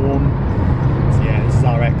and warm. So yeah, this is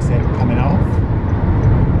our exit coming off.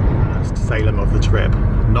 First Salem of the trip.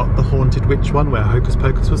 Not the haunted witch one where Hocus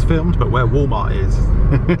Pocus was filmed, but where Walmart is.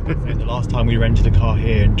 So the last time we rented a car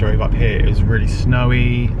here and drove up here, it was really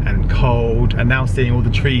snowy and cold, and now seeing all the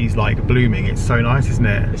trees like blooming, it's so nice, isn't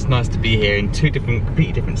it? It's nice to be here in 2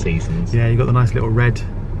 completely different seasons. Yeah, you've got the nice little red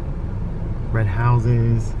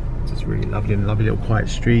houses. Just really lovely, and lovely little quiet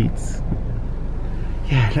streets.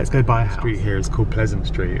 Yeah, let's go by a street here. It's called Pleasant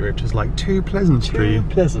Street, or it's just like 2 Pleasant Street.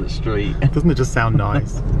 Pleasant Street. Doesn't it just sound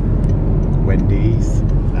nice? Wendy's,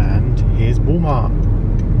 and here's Walmart.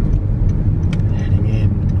 Heading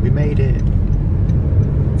in. We made it.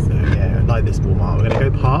 So yeah, I like this Walmart. We're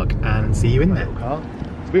gonna go park and see you in there.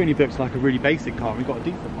 We only booked like a really basic car, and we got a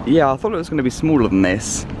decent one. Yeah, I thought it was going to be smaller than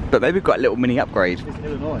this, but maybe we've got a little mini upgrade. It's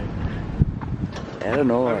Illinois.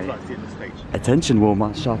 Illinois. like seeing the stage. Attention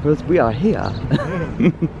Walmart shoppers, we are here.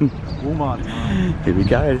 Walmart. Here we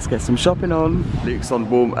go, let's get some shopping on. Luke's on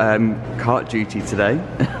cart duty today.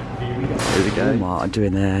 Here we go. Walmart are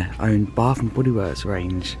doing their own Bath and Body Works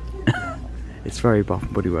range. It's very Bath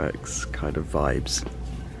and Body Works kind of vibes.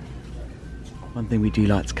 One thing we do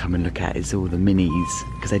like to come and look at is all the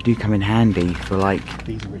minis, because they do come in handy for like...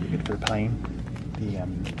 These are really good for a plane. The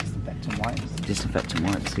disinfectant wipes. Disinfectant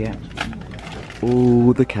wipes, yeah.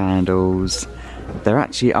 All the candles. There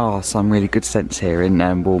actually are some really good scents here in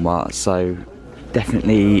Walmart, so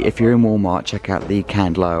definitely if you're in Walmart, check out the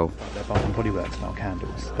candle aisle. They're Bath and Body Works smell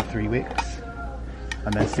candles for 3 wicks,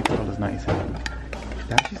 and they're $6.97.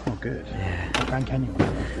 They actually smell good. Yeah. Grand Canyon one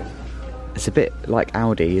smells good. It's a bit like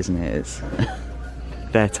Aldi, isn't it? It's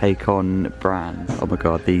their take on brands. Oh my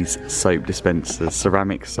god, these soap dispensers,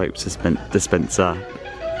 ceramic soap dispenser.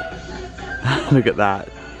 Look at that.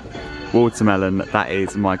 Watermelon, that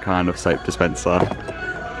is my kind of soap dispenser.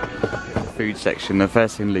 Food section, the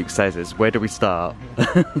first thing Luke says is, where do we start?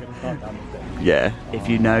 Yeah, if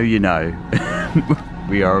you know, you know.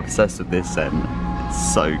 We are obsessed with this scent.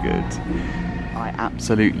 It's so good. I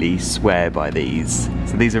absolutely swear by these.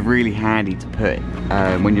 So these are really handy to put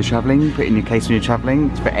when you're travelling, put in your case when you're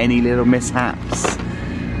travelling, for any little mishaps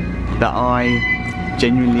that I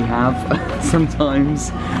genuinely have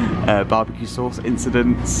sometimes. Barbecue sauce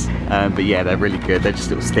incidents, but yeah, they're really good. They're just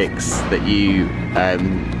little sticks that you,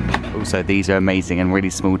 also these are amazing and really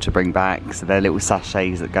small to bring back. So they're little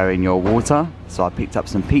sachets that go in your water. So I picked up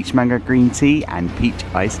some peach mango green tea and peach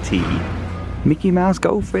iced tea. Mickey Mouse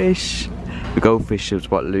goldfish. The goldfish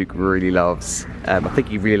is what Luke really loves. I think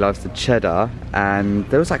he really loves the cheddar, and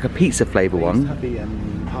there was like a pizza flavour one. The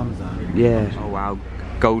parmesan. Yeah. Oh wow.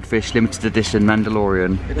 Goldfish limited edition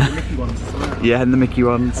Mandalorian. They've got the Mickey ones as well. Yeah, and the Mickey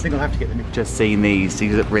ones. I think I'll have to get the Mickey. Just seen these.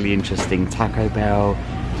 These look really interesting. Taco Bell,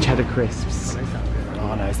 cheddar crisps.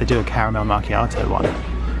 Oh no, they do a caramel macchiato one.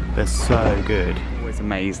 They're so good. Always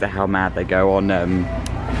amazed at how mad they go on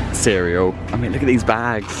cereal. I mean, look at these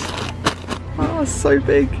bags. Oh, so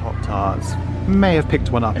big. Pop Tarts. May have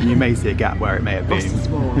picked one up, and you may see a gap where it may have been.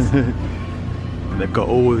 And they've got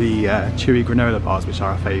all the chewy granola bars, which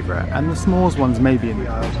are our favourite, and the s'mores ones may be in the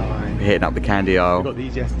aisle time. We're hitting up the candy aisle. We got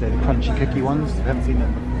these yesterday, the crunchy cookie ones. We haven't seen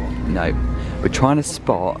them before. No, we're trying to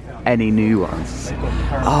spot any new ones.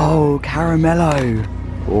 Oh, caramello.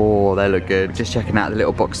 Oh, they look good. Just checking out the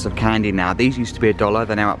little boxes of candy now. These used to be $1,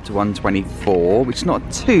 they're now up to $1.24, which is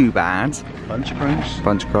not too bad. Bunch Crunch.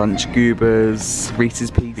 Bunch Crunch, Goobers,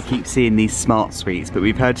 Reese's Pieces. We keep seeing these smart sweets, but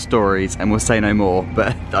we've heard stories and we'll say no more,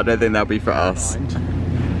 but I don't think they'll be for us. I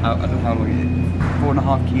don't know how long it is.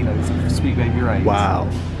 4.5 kilos of Sweet Baby Ray's. Wow.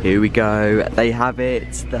 Here we go. They have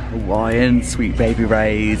it, the Hawaiian Sweet Baby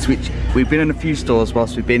Ray's, which we've been in a few stores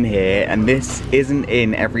whilst we've been here, and this isn't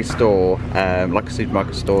in every store, like a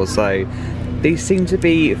supermarket store, so these seem to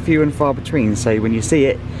be few and far between, so when you see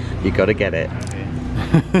it, you gotta get it.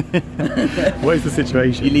 What is the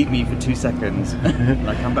situation? You leave me for 2 seconds and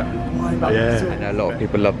I come back with wine. Yeah. I know a lot of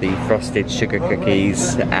people love the frosted sugar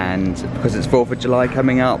cookies, and because it's 4th of July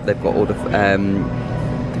coming up, they've got all the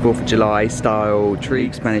 4th of July style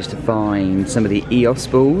treats. Managed to find some of the EOS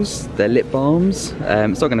balls, their lip balms.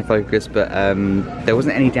 It's not going to focus, but there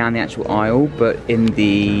wasn't any down the actual aisle, but in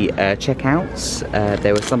the checkouts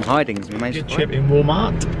there were some hidings. We managed Good trip in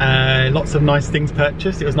Walmart. Lots of nice things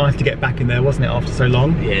purchased. It was nice to get back in there, wasn't it, after so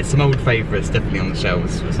long? Yeah, some old favourites definitely on the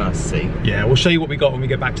shelves. It was nice to see. Yeah, we'll show you what we got when we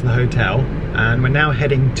get back to the hotel. And we're now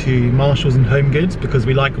heading to Marshalls and Home Goods because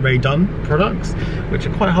we like Ray Dunn products, which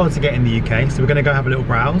are quite hard to get in the UK. So we're going to go have a little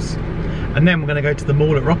browse. And then we're going to go to the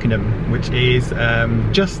mall at Rockingham, which is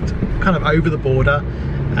just kind of over the border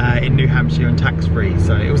in New Hampshire and tax-free.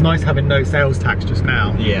 So it was nice having no sales tax just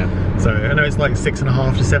now. Yeah. So I know it's like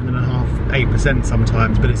 6.5 to 7.5, 8%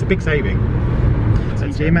 sometimes, but it's a big saving. So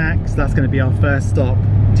TJ Maxx, that's going to be our first stop.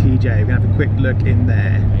 TJ, we're going to have a quick look in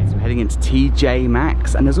there. So we're heading into TJ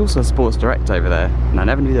Maxx, and there's also a Sports Direct over there. And I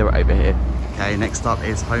never knew they were over here. Okay, next up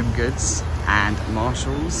is Home Goods and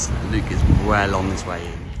Marshalls. Luke is well on his way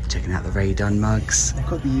in. Checking out the Ray Dunn mugs. They've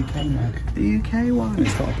got the UK mug. The UK one.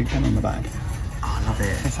 It's got a big pen on the back. Oh, I love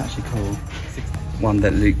it. It's actually cool. One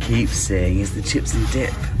that Luke keeps seeing is the chips and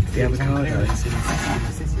dip. The avocado.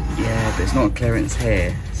 Yeah, but it's not on clearance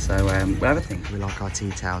here. So we'll have a think. We like our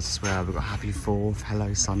tea towels as well. We've got Happy 4th,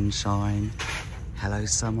 Hello Sunshine, Hello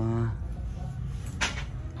Summer.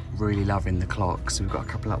 Really loving the clocks. We've got a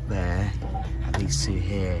couple up there. And these two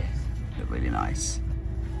here look really nice.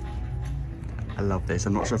 I love this.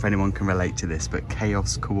 I'm not sure if anyone can relate to this, but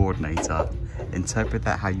Chaos Coordinator. Interpret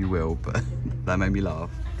that how you will, but that made me laugh.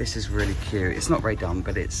 This is really cute. It's not very dumb,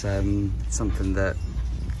 but it's something that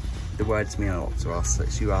the words mean a lot to us.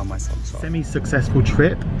 It's "You Are My Sunshine." Semi-successful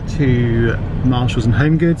trip to Marshalls and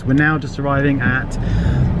Home Goods. We're now just arriving at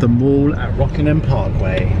the mall at Rockingham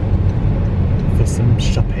Parkway for some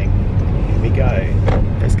shopping. Here we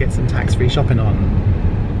go. Let's get some tax-free shopping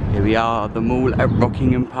on. Here we are, the mall at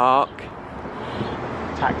Rockingham Park.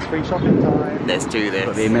 Tax-free shopping time. Let's do this.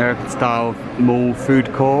 Got the American style mall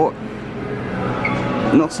food court.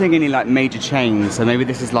 I'm not seeing any like major chains, so maybe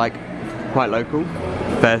this is like quite local.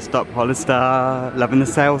 First stop Hollister, loving the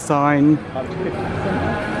sale sign.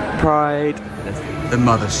 Pride. The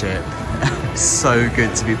mothership. So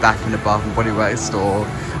good to be back in the Bath and Body Works store.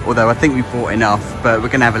 Although I think we bought enough, but we're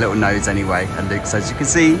gonna have a little nose anyway. And Luke, as you can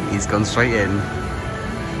see, he's gone straight in.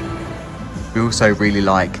 We also really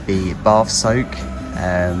like the bath soak.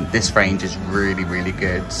 This range is really, really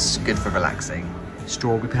good. It's good for relaxing.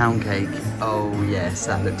 Strawberry pound cake. Oh yes,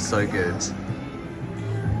 that looks so good.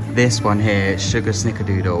 This one here, sugar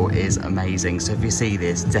snickerdoodle, is amazing. So if you see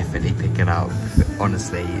this, definitely pick it up.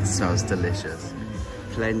 Honestly, it smells delicious.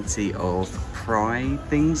 Plenty of Pride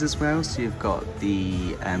things as well. So you've got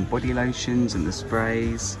the body lotions and the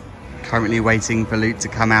sprays. Currently waiting for Luke to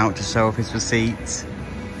come out to show off his receipt.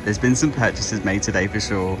 There's been some purchases made today for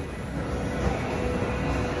sure.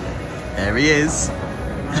 There he is.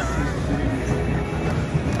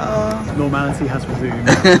 Normality has resumed.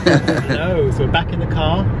 Hello, so we're back in the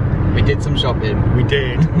car. We did some shopping. We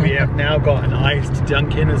did. We have now got an iced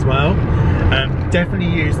Dunkin' as well. Definitely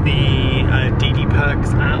use the DD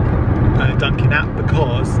Perks app, Dunkin' app,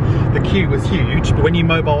 because the queue was huge, but when you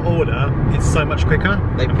mobile order, it's so much quicker.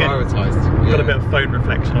 They prioritised. Got a bit of phone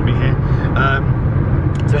reflection on me here.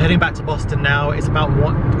 So heading back to Boston now. It's about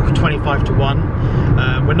 25 to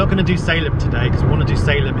 1. We're not going to do Salem today because we want to do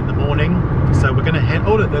Salem in the morning. So we're going to head.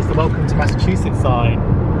 Oh look, there's the Welcome to Massachusetts sign.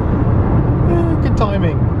 Good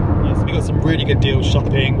timing. Yes, we got some really good deals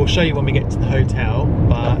shopping. We'll show you when we get to the hotel.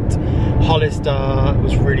 But Hollister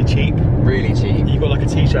was really cheap. Really cheap. You got like a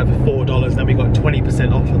t-shirt for $4. Then we got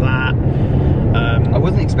 20% off of that. I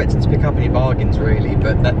wasn't expecting to pick up any bargains really,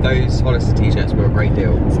 but those Hollister t-shirts were a great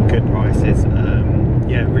deal. Some good prices.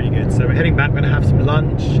 Yeah, really good. So we're heading back. We're going to have some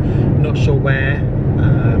lunch. Not sure where.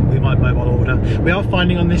 We might mobile order. We are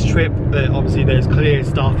finding on this trip that obviously there's clear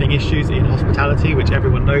staffing issues in hospitality, which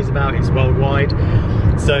everyone knows about. It's worldwide.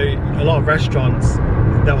 So a lot of restaurants,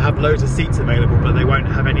 they'll have loads of seats available, but they won't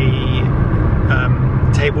have any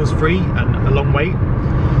tables free and a long wait.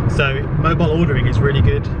 So mobile ordering is really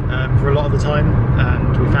good for a lot of the time,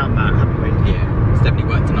 and we found that, haven't we? Yeah, it's definitely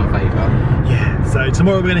worked in our favour. Yeah, so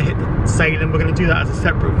tomorrow we're going to hit Salem. We're going to do that as a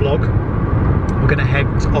separate vlog. We're going to head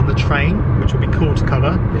on the train, which will be cool to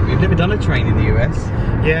cover. We've never done a train in the US.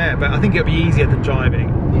 Yeah, but I think it'll be easier than driving.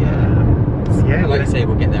 Yeah. So yeah, like you say,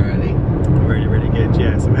 we'll get there early. Really, really good.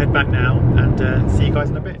 Yeah, so we'll head back now and see you guys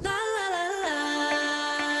in a bit.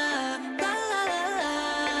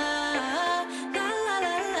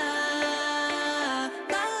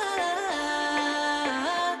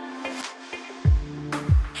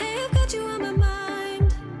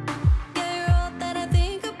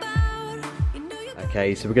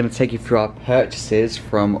 Okay, so we're going to take you through our purchases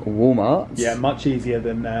from Walmart. Yeah, much easier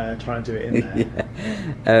than trying to do it in there.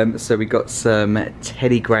 Yeah. So we got some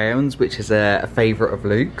Teddy Grounds, which is a favourite of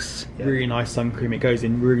Luke's. Yeah. Really nice sun cream. It goes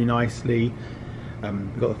in really nicely.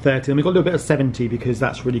 We've got the 30, and we've got a little bit of 70 because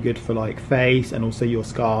that's really good for like face and also your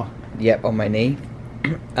scar. Yep, on my knee.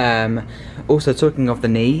 Also, talking of the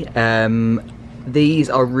knee, these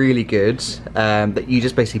are really good. That you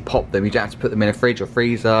just basically pop them. You don't have to put them in a fridge or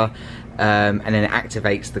freezer. And then it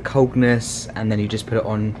activates the coldness, and then you just put it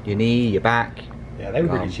on your knee, your back. Yeah, they were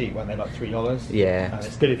really cheap, weren't they? Like $3. Yeah. And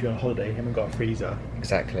it's good if you're on holiday, you haven't got a freezer.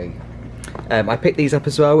 Exactly. I picked these up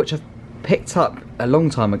as well, which I've picked up a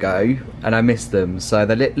long time ago, and I missed them. So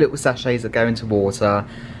the little sachets that go into water,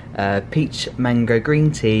 peach mango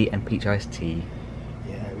green tea and peach iced tea.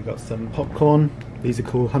 Yeah, we got some popcorn. These are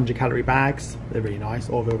cool 100-calorie bags. They're really nice.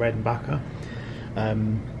 Orville Red and Baca.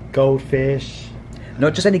 Goldfish.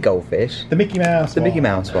 Not just any goldfish. The Mickey Mouse The Mickey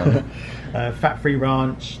Mouse one. Fat-free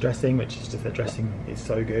ranch dressing, which is just, the dressing is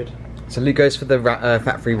so good. So Luke goes for the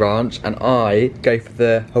fat-free ranch, and I go for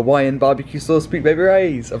the Hawaiian barbecue sauce Sweet Baby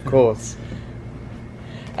Ray's, of course.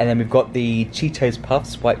 And then we've got the Cheetos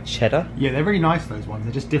Puffs white cheddar. Yeah, they're really nice, those ones.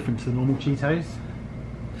 They're just different to the normal Cheetos.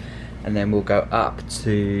 And then we'll go up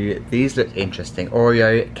to, these look interesting,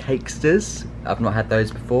 Oreo Cakesters. I've not had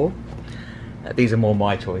those before. These are more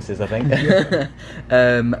my choices, I think.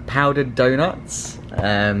 Powdered donuts.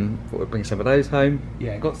 We'll bring some of those home.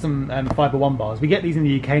 Yeah, got some Fibre One bars. We get these in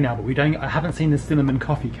the UK now, but I haven't seen the cinnamon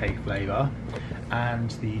coffee cake flavour.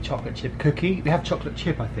 and the chocolate chip cookie. They have chocolate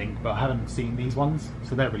chip, I think, but I haven't seen these ones,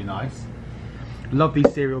 so they're really nice. Love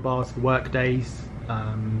these cereal bars for work days.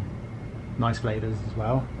 Nice flavours as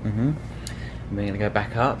well. We're going to go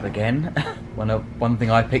back up again. One thing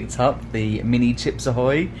I picked up, the mini Chips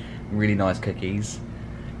Ahoy, really nice cookies.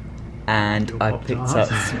 And I picked up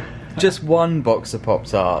just one box of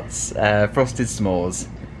Pop-Tarts, frosted s'mores.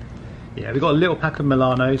 Yeah, we got a little pack of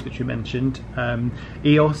Milanos, which we mentioned.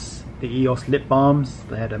 EOS, the EOS lip balms.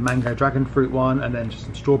 They had a mango dragon fruit one, and then just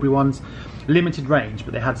some strawberry ones. Limited range,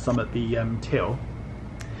 but they had some at the till.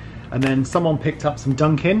 And then someone picked up some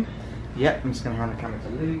Dunkin'. Yep, I'm just going to hand the camera to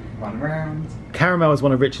Luke, run round. Caramel is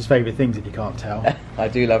one of Rich's favourite things, if you can't tell. I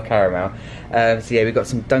do love caramel. So yeah, we've got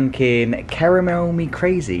some Dunkin' Caramel Me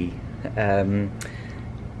Crazy,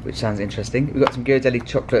 which sounds interesting. We've got some Ghirardelli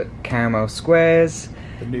chocolate caramel squares.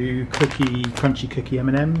 The new crunchy cookie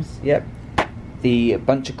M&Ms. Yep. The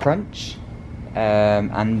Bunch of Crunch,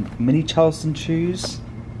 and mini Charleston Chews.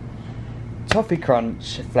 Toffee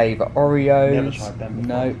Crunch flavour Oreos. Never tried them before.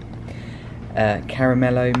 No.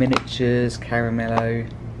 Caramello miniatures, Caramello.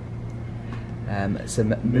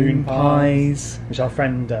 Some moon pies, which our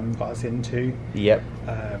friend got us into. Yep.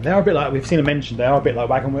 They are a bit like, we've seen them mentioned, they are a bit like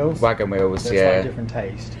Wagon Wheels. Wagon Wheels, so yeah. Slightly different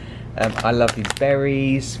taste. I love these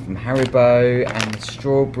berries from Haribo and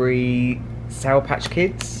strawberry Sour Patch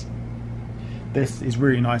Kids. This is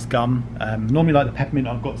really nice gum. Normally like the peppermint,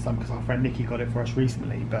 I've got some because our friend Nikki got it for us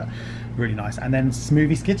recently, but really nice. And then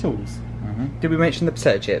smoothie Skittles. Did we mention the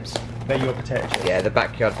potato chips? They're your potato chips. Yeah, the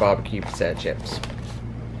backyard barbecue potato chips.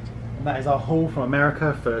 And that is our haul from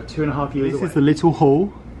America for 2.5 years. This is the little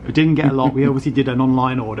haul. We didn't get a lot. We obviously did an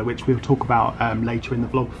online order, which we'll talk about later in the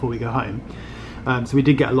vlog before we go home. So we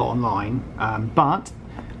did get a lot online, but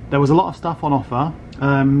there was a lot of stuff on offer.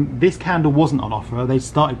 This candle wasn't on offer. They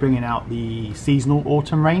started bringing out the seasonal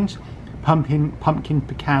autumn range. Pumpkin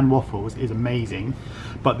pecan waffles is amazing,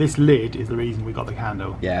 but this lid is the reason we got the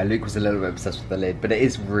candle. Yeah, Luke was a little bit obsessed with the lid, but it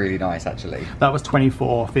is really nice actually. That was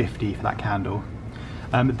 $24.50 for that candle.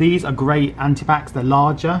 These are great anti-backs. They're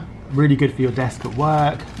larger, really good for your desk at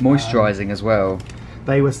work. Moisturising as well.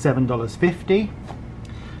 They were $7.50.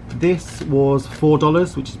 This was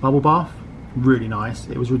 $4, which is bubble bath. Really nice.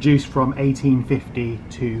 It was reduced from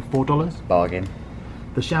 $18.50 to $4. Bargain.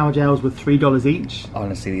 The shower gels were $3 each.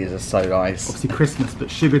 Honestly, these are so nice. Obviously Christmas,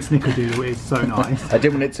 but sugared snickerdoodle is so nice. I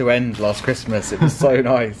didn't want it to end last Christmas. It was so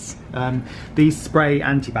nice. These spray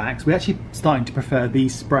anti-backs, we're actually starting to prefer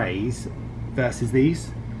these sprays versus these,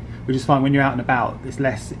 which is fine when you're out and about. It's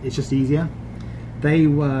just easier. They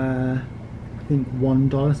were, I think,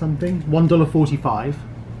 $1 something, $1.45.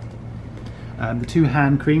 The 2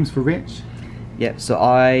 hand creams for Rich. Yep, so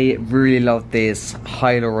I really love this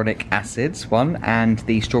hyaluronic acids one and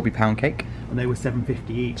the strawberry pound cake. And they were $7.50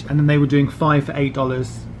 each. And then they were doing 5 for $8,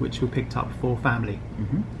 which we picked up for family.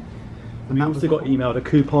 And we also got emailed a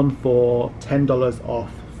coupon for $10 off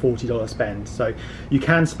 $40 spend. So you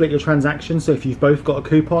can split your transaction. So if you've both got a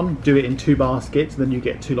coupon, do it in 2 baskets, and then you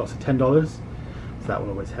get 2 lots of $10. So that will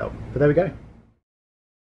always help. But there we go.